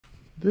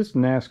This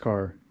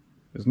Nascar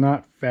is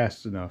not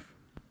fast enough.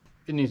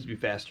 It needs to be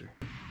faster.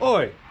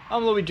 Oi,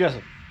 I'm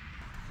LilBJessup.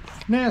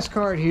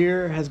 Nascart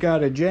here has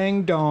got a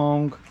Jiang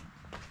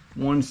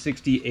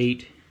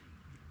 168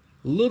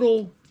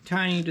 little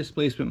tiny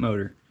displacement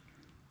motor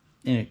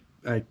and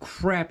a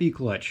crappy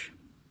clutch.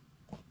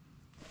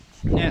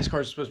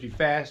 Nascar's supposed to be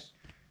fast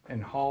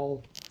and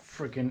haul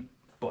freaking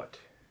butt.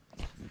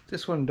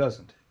 This one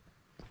doesn't.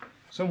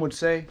 Some would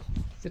say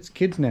it's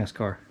kids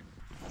NASCAR.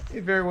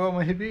 It very well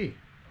might be.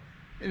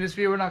 In this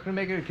video, we're not going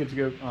to make it a kids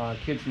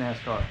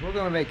NASCAR. We're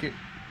going to make it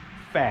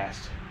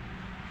fast.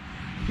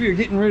 We are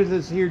getting rid of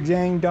this here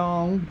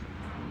Jiang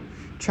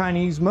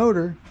Chinese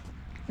motor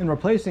and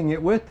replacing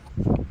it with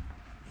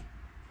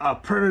a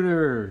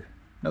Predator,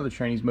 another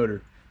Chinese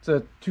motor. It's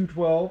a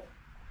 212,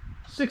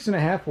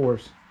 6.5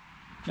 horse.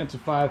 That's a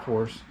 5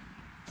 horse.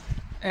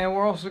 And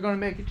we're also going to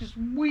make it just a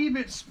wee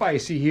bit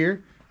spicy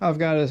here. I've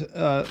got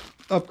a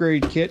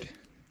upgrade kit,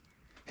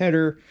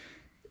 header,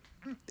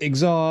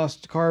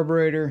 exhaust,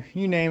 carburetor,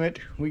 you name it,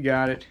 we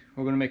got it.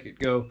 We're going to make it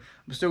go.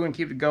 I'm still going to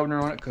keep the governor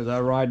on it because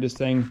I ride this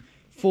thing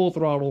full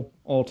throttle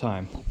all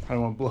time. I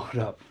don't want to blow it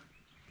up.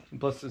 And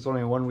plus, it's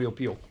only a one-wheel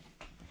peel.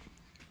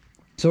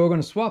 So we're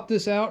going to swap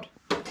this out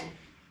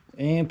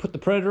and put the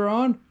Predator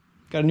on.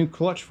 Got a new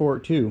clutch for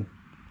it too.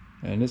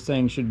 And this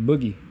thing should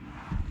boogie.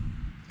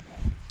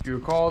 If you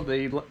recall,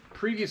 the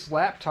previous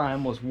lap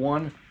time was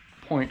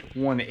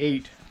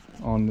 1.18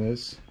 on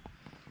this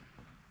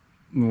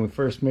when we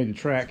first made the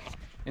track,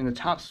 and the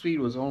top speed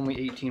was only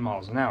 18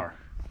 miles an hour.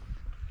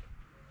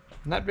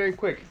 Not very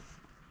quick.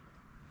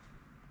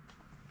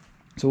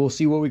 So we'll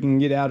see what we can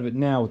get out of it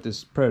now with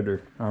this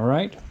Predator. All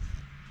right,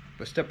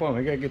 but step one,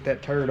 we gotta get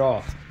that turd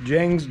off.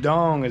 Jiang's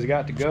dong has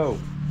got to go.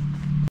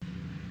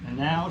 And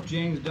now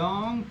Jiang's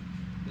dong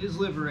is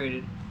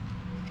liberated.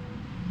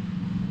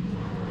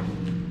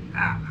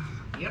 Ah,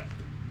 yep.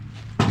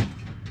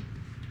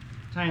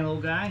 Tiny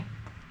little guy.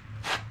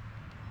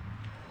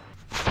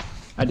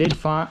 I did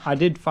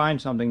find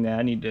something that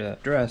I need to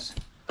address.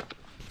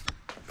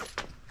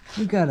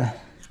 We've got a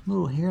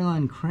little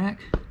hairline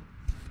crack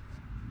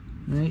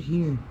right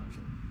here.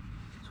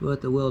 So we'll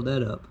have to weld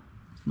that up.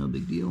 It's no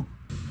big deal.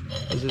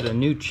 This is a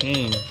new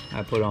chain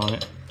I put on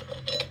it.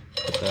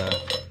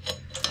 But,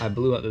 I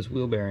blew out this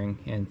wheel bearing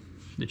and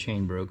the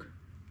chain broke.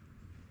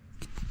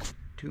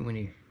 Too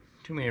many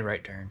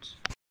right turns.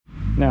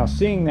 Now,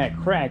 seeing that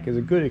crack is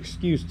a good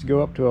excuse to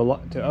go up to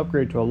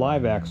upgrade to a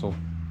live axle.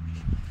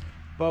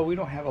 But we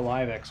don't have a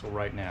live axle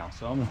right now,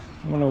 so I'm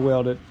gonna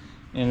weld it,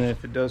 and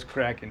if it does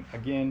crack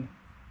again,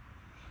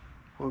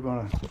 we're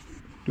gonna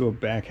do a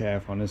back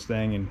half on this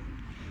thing and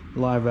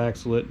live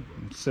axle it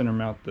and center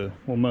mount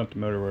we'll mount the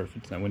motor where it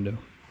fits that window.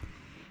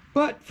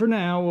 But for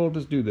now, we'll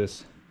just do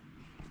this.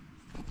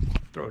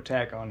 Throw a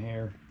tack on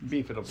here,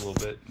 beef it up a little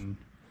bit, and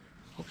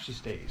hope she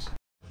stays.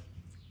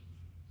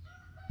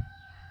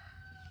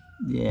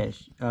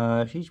 Yes,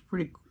 she's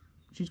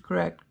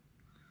cracked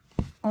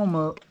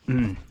almost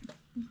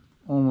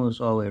almost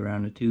all the way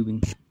around the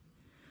tubing.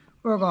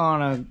 We're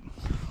gonna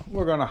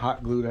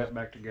hot glue that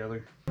back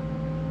together.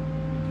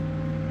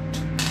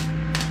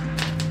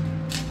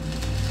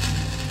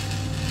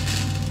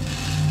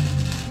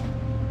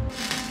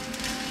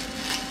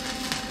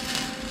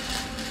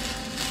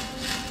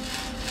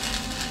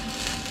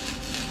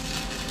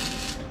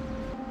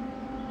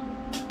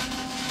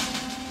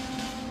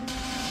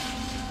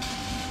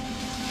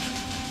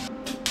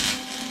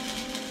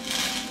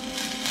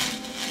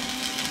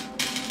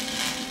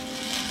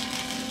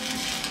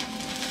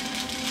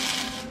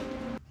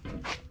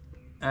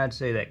 I'd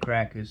say that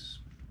crack is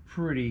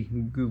pretty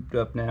gooped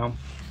up now.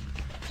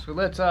 So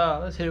let's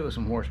hit it with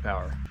some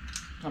horsepower.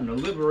 Time to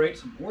liberate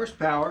some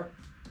horsepower.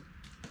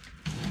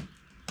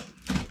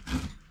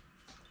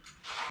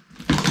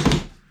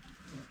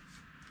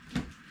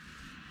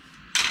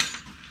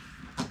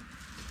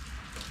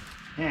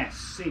 Yeah,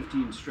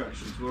 safety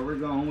instructions. Where we're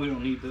going, we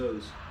don't need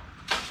those.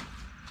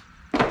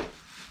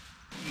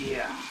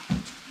 Yeah.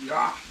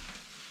 Yeah.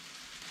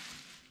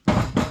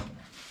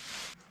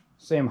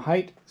 Same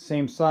height,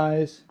 same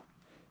size,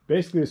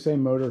 basically the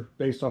same motor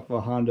based off of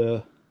a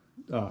Honda.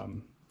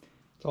 Both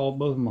of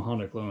them are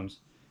Honda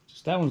clones.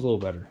 Just that one's a little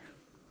better.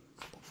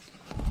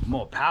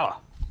 More power.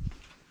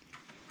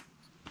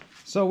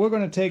 So we're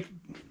going to take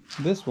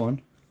this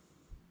one.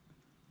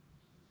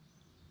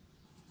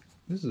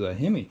 This is a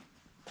Hemi.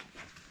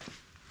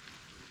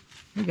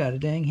 We got a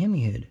dang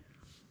Hemi head.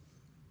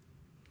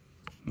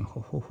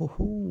 Oh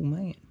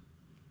man.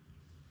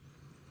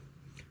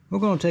 We're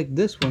going to take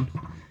this one,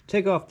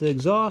 take off the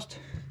exhaust,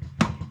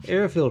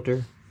 air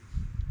filter,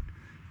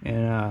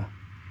 and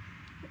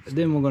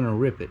then we're going to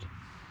rip it. So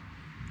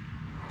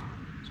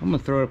I'm going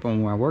to throw it up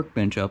on my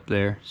workbench up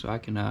there so I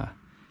can,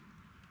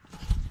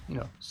 you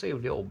know,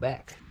 save the old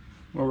back.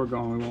 Where we're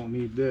going, we won't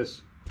need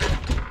this.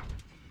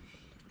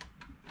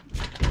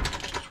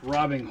 It's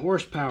robbing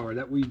horsepower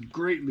that we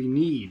greatly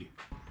need.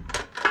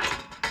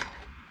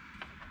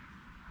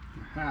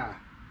 Aha.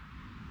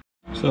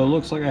 So it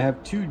looks like I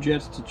have two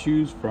jets to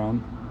choose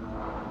from,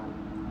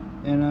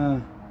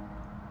 and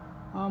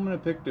I'm gonna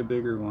pick the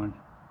bigger one.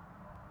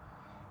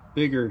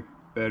 Bigger,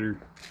 better.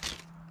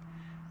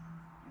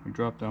 We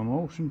drop the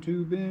emulsion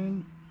tube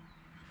in,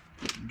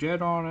 put the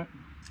jet on it,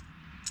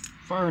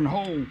 fire in the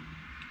hole,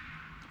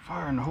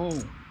 fire in the hole.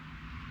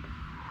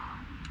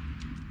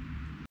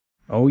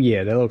 Oh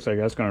yeah, that looks like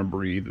that's gonna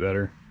breathe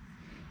better.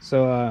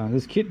 So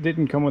this kit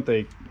didn't come with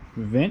a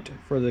vent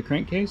for the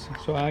crankcase,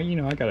 so I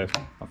got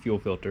a fuel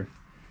filter.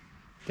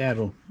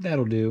 That'll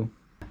do.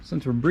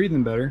 Since we're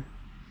breathing better,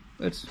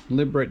 let's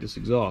liberate this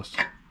exhaust.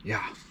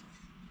 Yeah.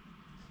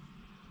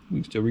 We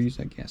can still reuse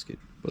that gasket,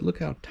 but look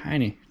how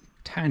tiny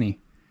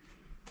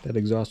that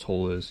exhaust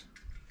hole is.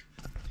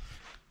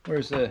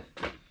 We're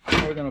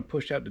gonna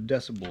push out the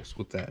decibels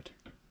with that,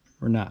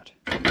 or not.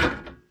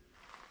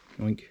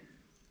 Yoink.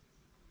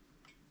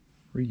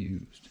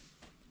 Reused.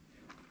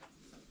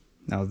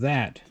 Now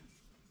that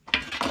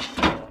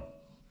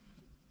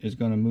is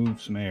gonna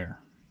move some air.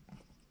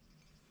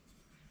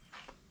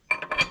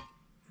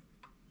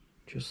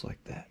 Just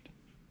like that.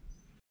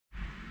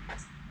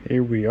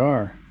 Here we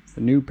are,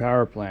 the new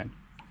power plant.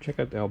 Check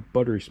out how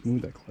buttery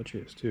smooth that clutch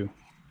is too.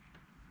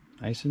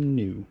 Nice and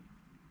new.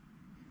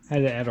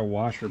 Had to add a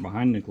washer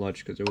behind the clutch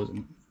because there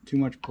wasn't too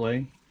much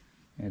play,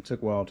 and it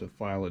took a while to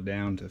file it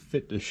down to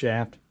fit the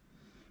shaft.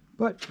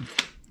 But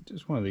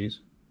just one of these.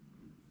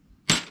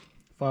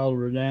 Filed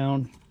her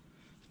down.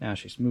 Now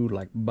she's smooth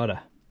like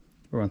butter.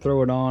 We're gonna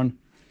throw it on.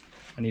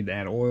 I need to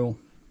add oil.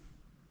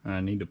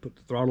 I need to put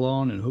the throttle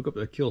on and hook up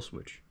the kill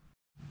switch.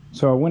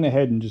 So I went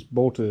ahead and just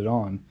bolted it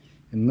on.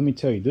 And let me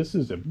tell you, this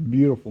is a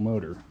beautiful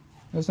motor.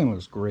 This thing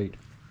looks great.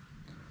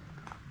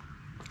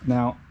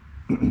 Now,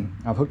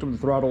 I've hooked up the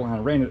throttle and I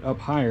ran it up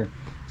higher.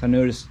 So I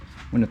noticed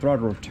when the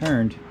throttle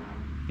returned,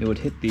 it would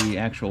hit the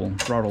actual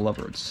throttle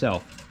lever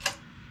itself.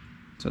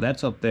 So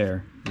that's up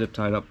there, zip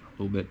tied up a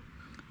little bit.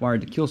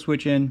 Wired the kill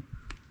switch in.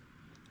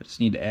 I just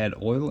need to add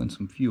oil and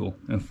some fuel.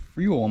 And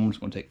fuel, I'm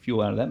just going to take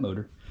fuel out of that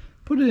motor,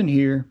 put it in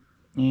here,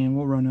 and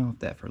we'll run off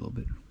that for a little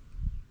bit.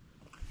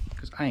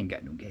 Because I ain't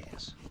got no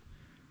gas.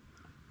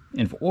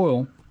 And for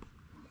oil,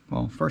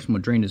 well, first I'm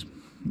going to drain this,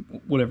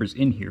 whatever's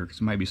in here, because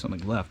there might be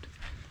something left.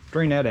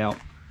 Drain that out,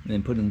 and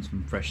then put in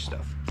some fresh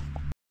stuff.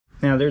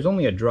 Now, there's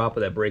only a drop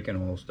of that break-in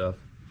oil stuff,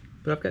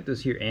 but I've got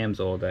this here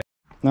AMSOIL that.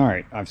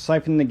 Alright, I've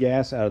siphoned the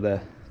gas out of the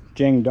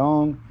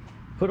jiang,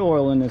 put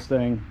oil in this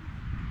thing.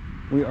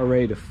 We are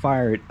ready to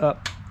fire it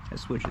up. I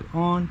switch it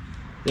on.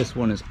 This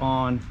one is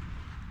on.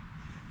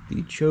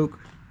 The choke,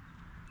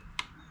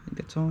 I think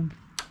that's on.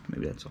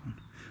 Maybe that's on.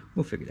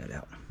 We'll figure that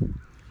out.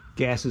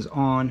 Gas is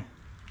on.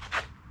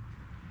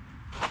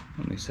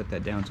 Let me set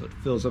that down so it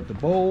fills up the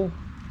bowl.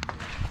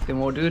 Then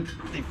we'll do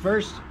the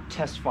first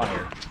test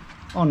fire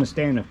on the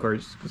stand, of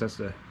course, because that's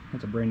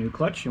a brand new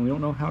clutch and we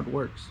don't know how it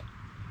works.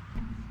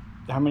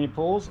 How many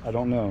pulls? I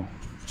don't know.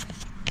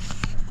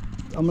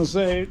 I'm gonna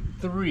say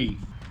 3.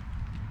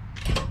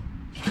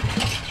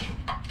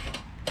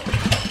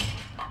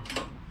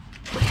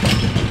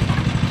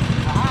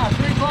 Aha,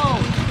 3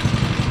 pulls.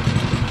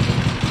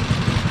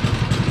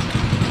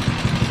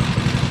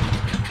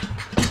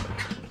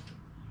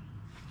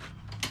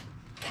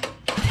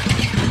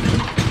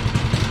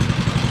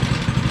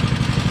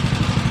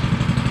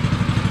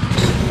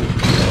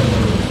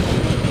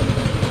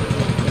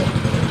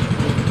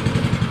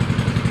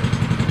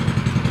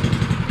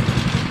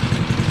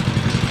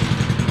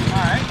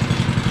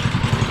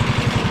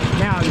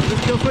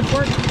 Switch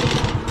work?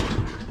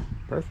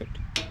 Perfect.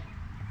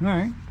 All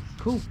right,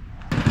 cool.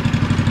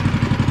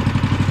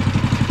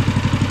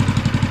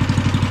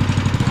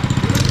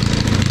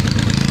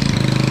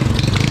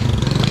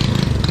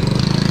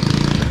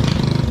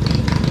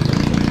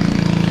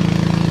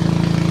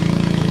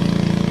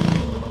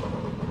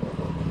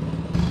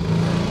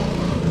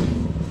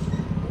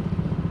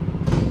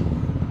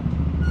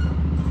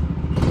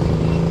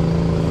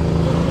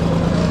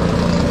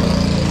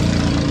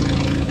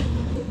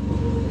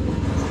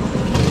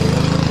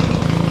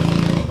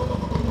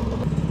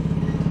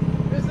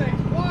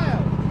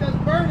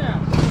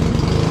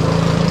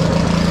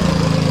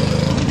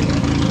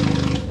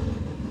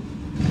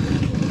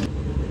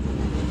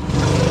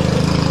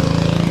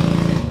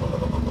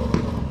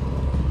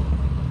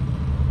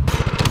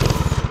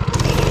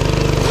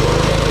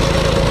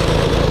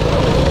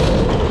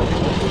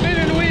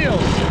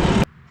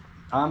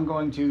 I'm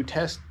going to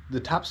test the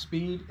top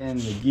speed and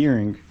the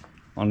gearing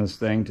on this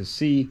thing to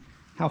see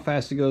how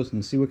fast it goes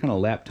and see what kind of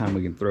lap time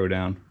we can throw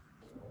down.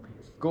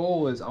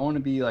 Goal is I want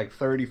to be like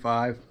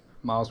 35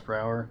 miles per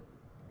hour,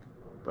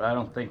 but I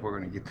don't think we're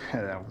going to get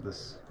that out of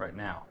this right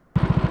now.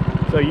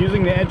 So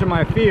using the edge of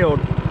my field,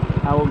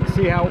 I will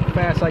see how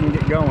fast I can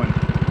get going.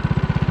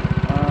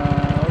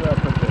 Where did I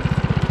put this?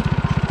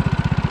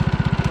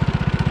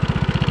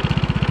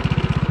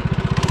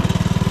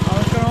 I'm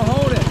just going to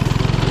hold it.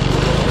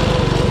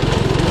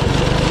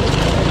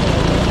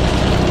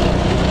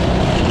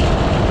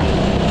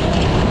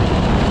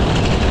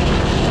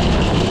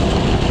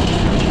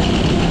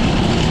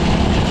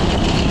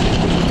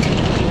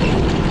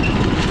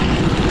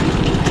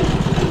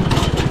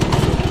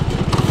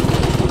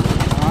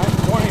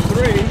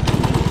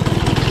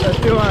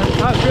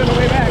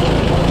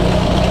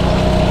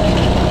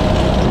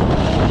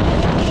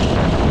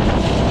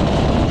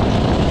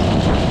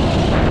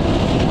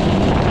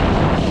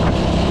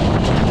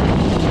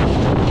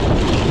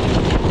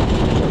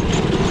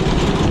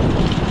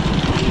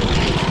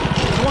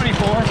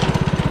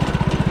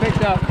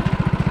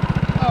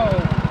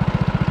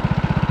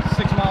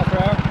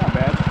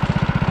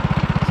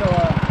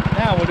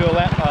 the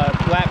lap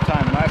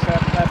time.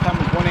 Lap time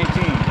was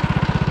 1:18.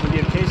 We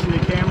give Casey the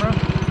camera,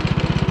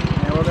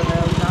 and we're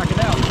gonna knock it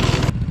out.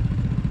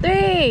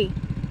 3,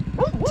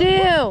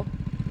 2,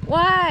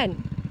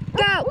 1,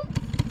 go!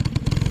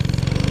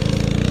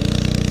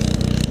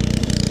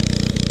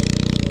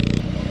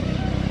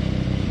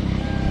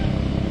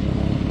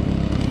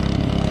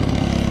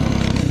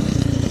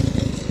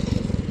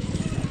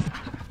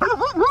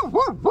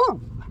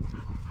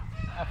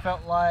 I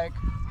felt like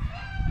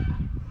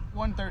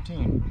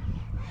 113.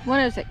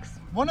 106.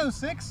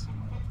 106?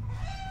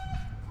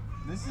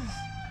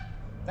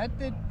 That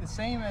did the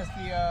same as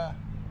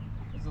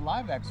the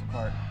live axle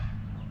part.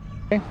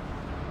 Okay.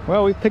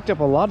 Well, we picked up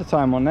a lot of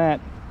time on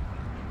that.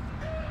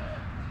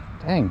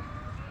 Dang,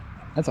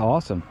 that's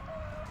awesome.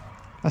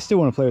 I still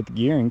want to play with the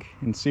gearing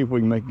and see if we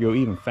can make it go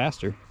even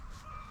faster.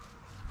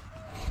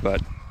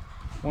 But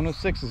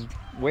 106 is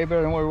way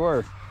better than where we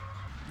were.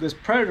 This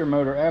Predator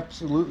motor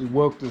absolutely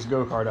woke this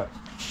go-kart up.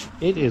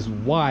 It is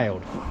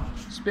wild.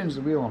 Spins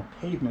the wheel on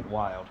pavement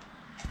wild.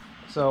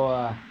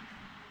 So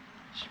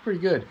she's pretty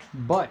good,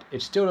 but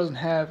it still doesn't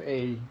have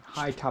a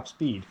high top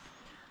speed.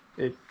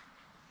 It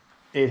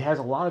has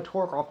a lot of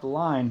torque off the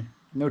line,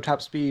 no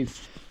top speed.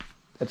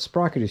 That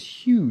sprocket is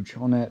huge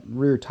on that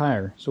rear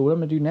tire. So what I'm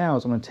gonna do now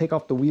is I'm gonna take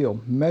off the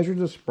wheel, measure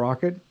the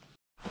sprocket.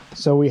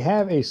 So we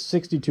have a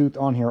 60 tooth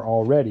on here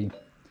already,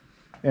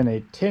 and a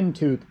 10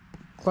 tooth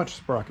clutch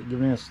sprocket,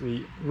 giving us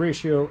the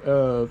ratio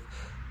of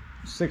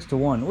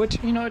 6:1, which,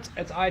 you know,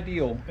 it's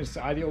ideal. It's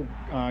the ideal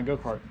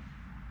go-kart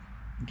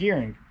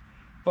gearing,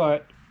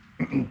 but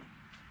we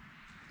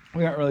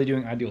aren't really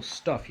doing ideal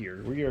stuff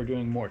here. We are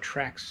doing more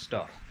track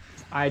stuff.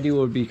 Ideal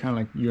would be kind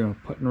of like, you know,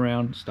 putting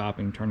around,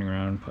 stopping, turning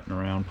around, putting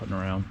around,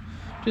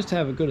 just to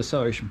have a good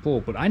acceleration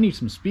pull. But I need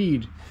some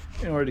speed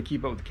in order to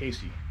keep up with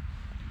Casey.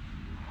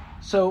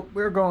 So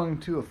we're going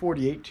to a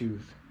 48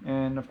 tooth,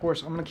 and of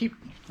course I'm gonna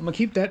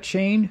keep that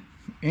chain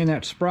and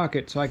that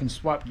sprocket so I can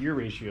swap gear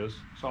ratios.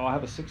 So I'll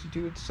have a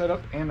 62 set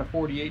up and a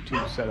 48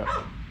 tooth set up,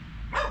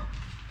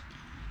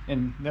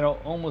 and that'll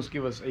almost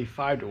give us a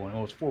 5:1.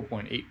 Well, it's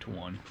 4.8 to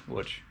 1,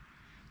 which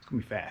it's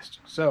gonna be fast.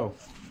 So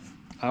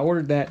I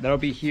ordered that. That'll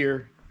be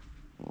here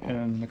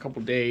in a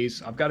couple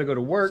days. I've got to go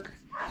to work,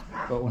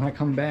 but when I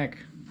come back,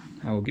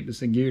 I will get this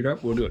thing geared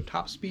up. We'll do a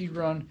top speed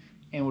run,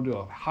 and we'll do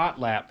a hot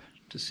lap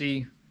to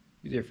see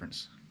the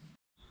difference.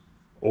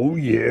 Oh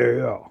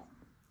yeah!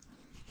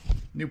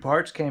 New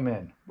parts came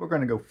in. We're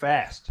gonna go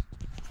fast.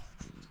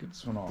 Let's get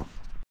this one off.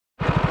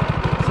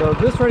 So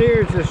this right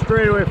here is just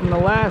straight away from the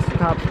last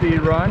top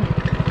speed run.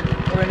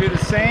 We're gonna do the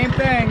same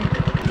thing.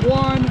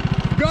 1,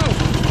 go!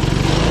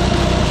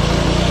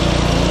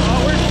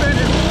 Oh, we're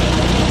spinning.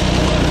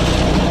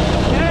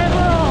 And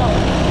we're off.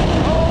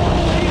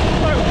 Holy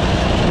smokes.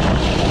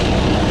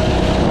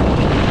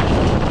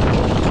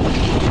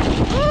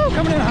 Woo,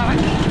 coming in hot.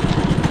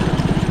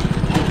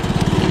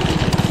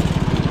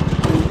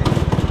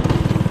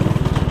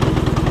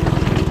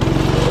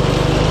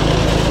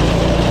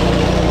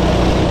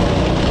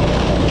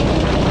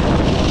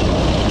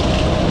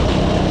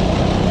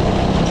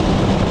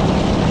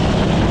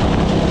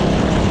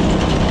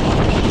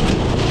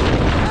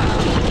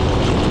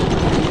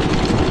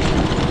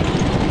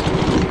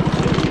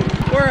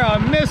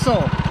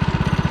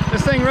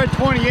 This thing read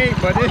 28,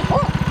 but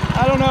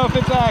I don't know if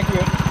it's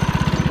accurate.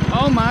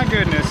 Oh my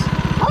goodness,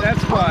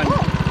 that's fun.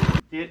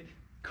 It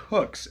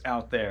cooks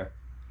out there.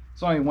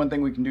 There's only one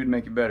thing we can do to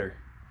make it better.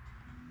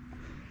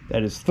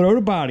 That is throw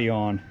the body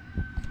on,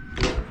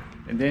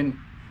 and then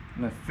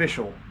an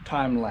official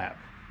time lap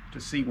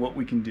to see what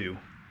we can do.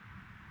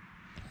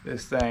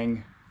 This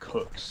thing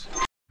cooks.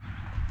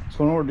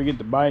 So in order to get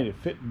the body to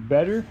fit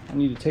better, I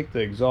need to take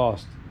the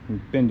exhaust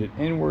and bend it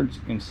inwards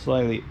and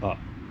slightly up.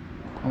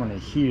 I'm gonna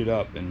heat it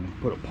up and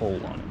put a pole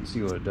on it and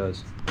see what it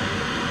does.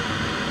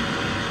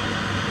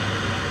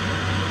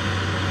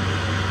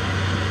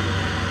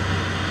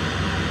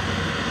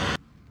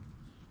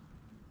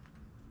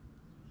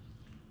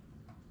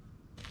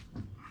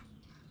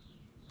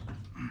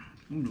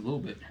 Moved a little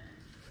bit.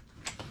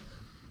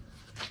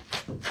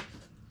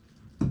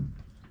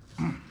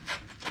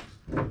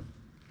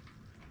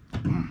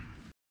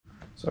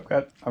 So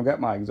I've got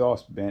my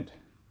exhaust bent,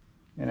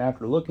 and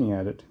after looking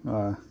at it,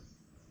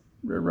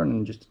 we're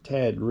running just a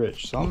tad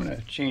rich, so I'm going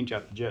to change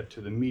out the jet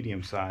to the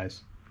medium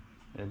size,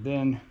 and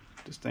then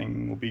this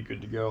thing will be good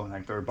to go, and I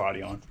can throw her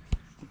body on.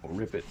 We'll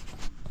rip it.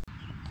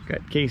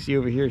 Got Casey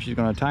over here. She's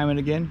going to time it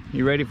again.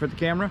 You ready for the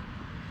camera?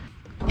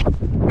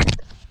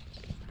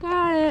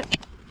 Got it.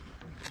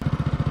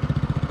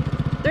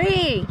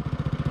 3,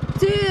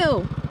 2,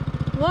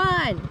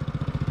 1,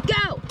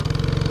 go!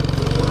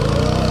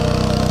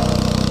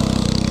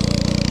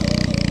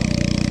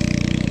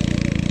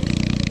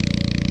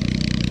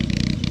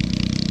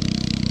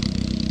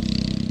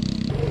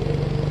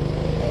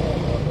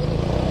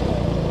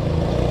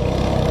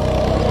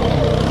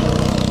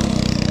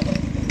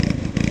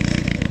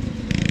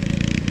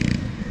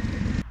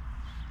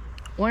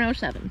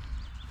 107.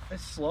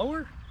 It's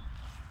slower?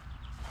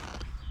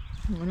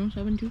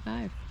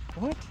 107.25.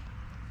 What?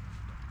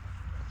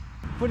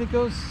 but it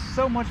goes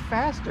so much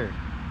faster.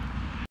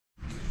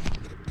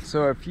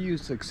 So I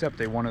refuse to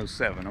accept a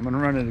 107. I'm gonna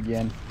run it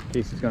again in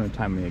case it's gonna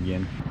time me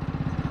again.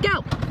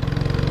 Go!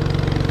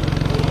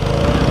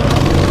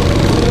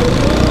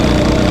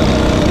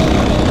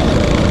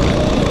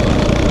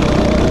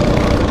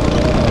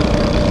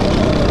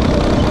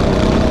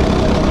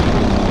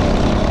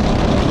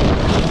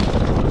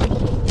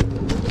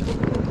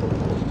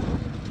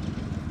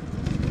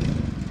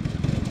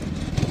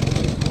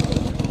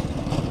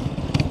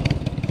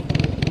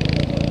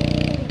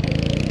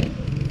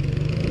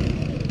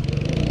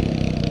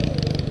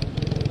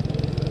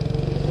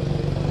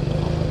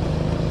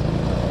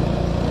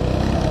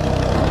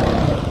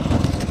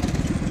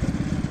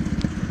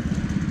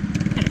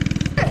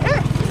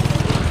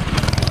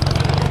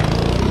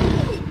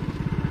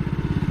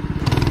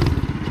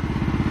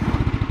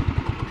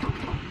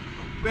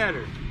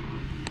 Better.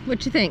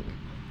 What you think?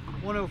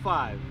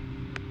 105.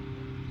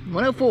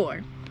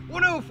 104.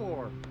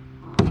 104.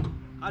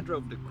 I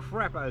drove the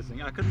crap out of this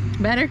thing. I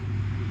couldn't. Better?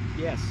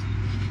 Yes.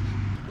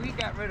 We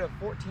got rid of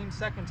 14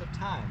 seconds of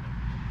time.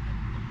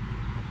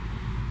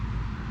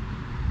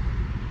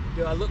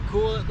 Do I look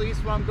cool at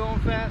least when I'm going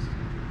fast?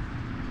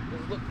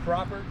 Does it look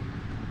proper?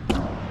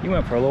 You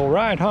went for a little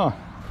ride, huh?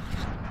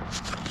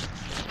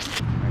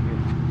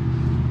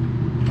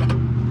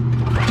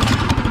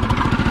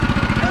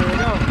 There we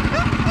go.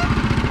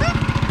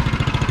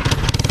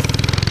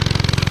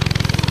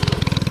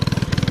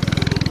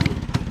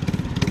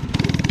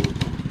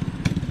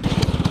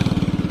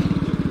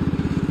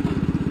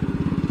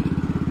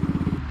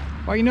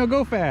 Why you no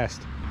go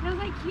fast? Because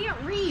I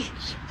can't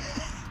reach.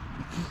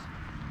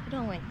 I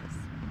don't like this.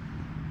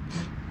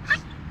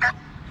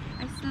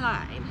 I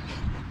slide.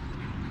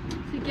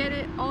 To get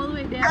it all the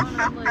way down,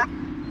 I'm like...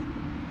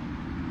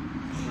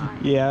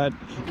 slide. Yeah,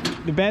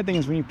 the bad thing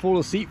is when you pull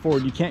the seat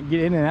forward, you can't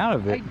get in and out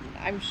of it.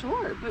 I'm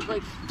sure, but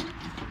like...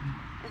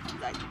 it's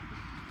like...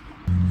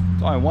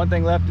 There's only one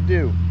thing left to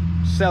do.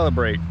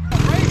 Celebrate.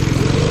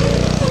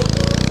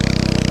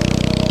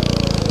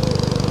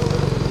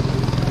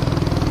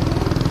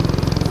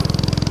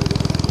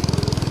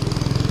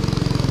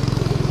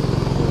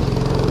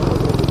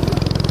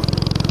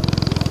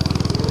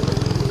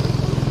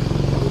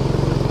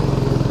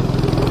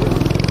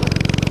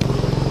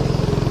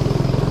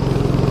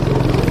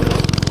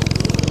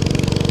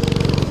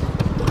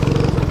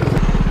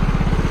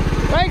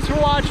 Thanks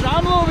for watching.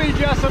 I'm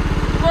LilBJessup.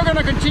 We're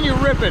gonna continue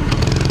ripping.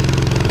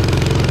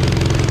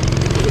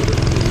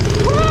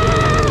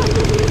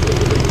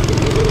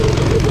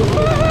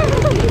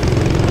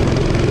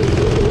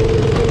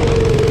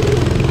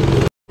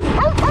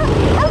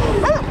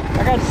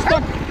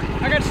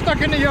 I got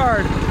stuck in the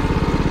yard.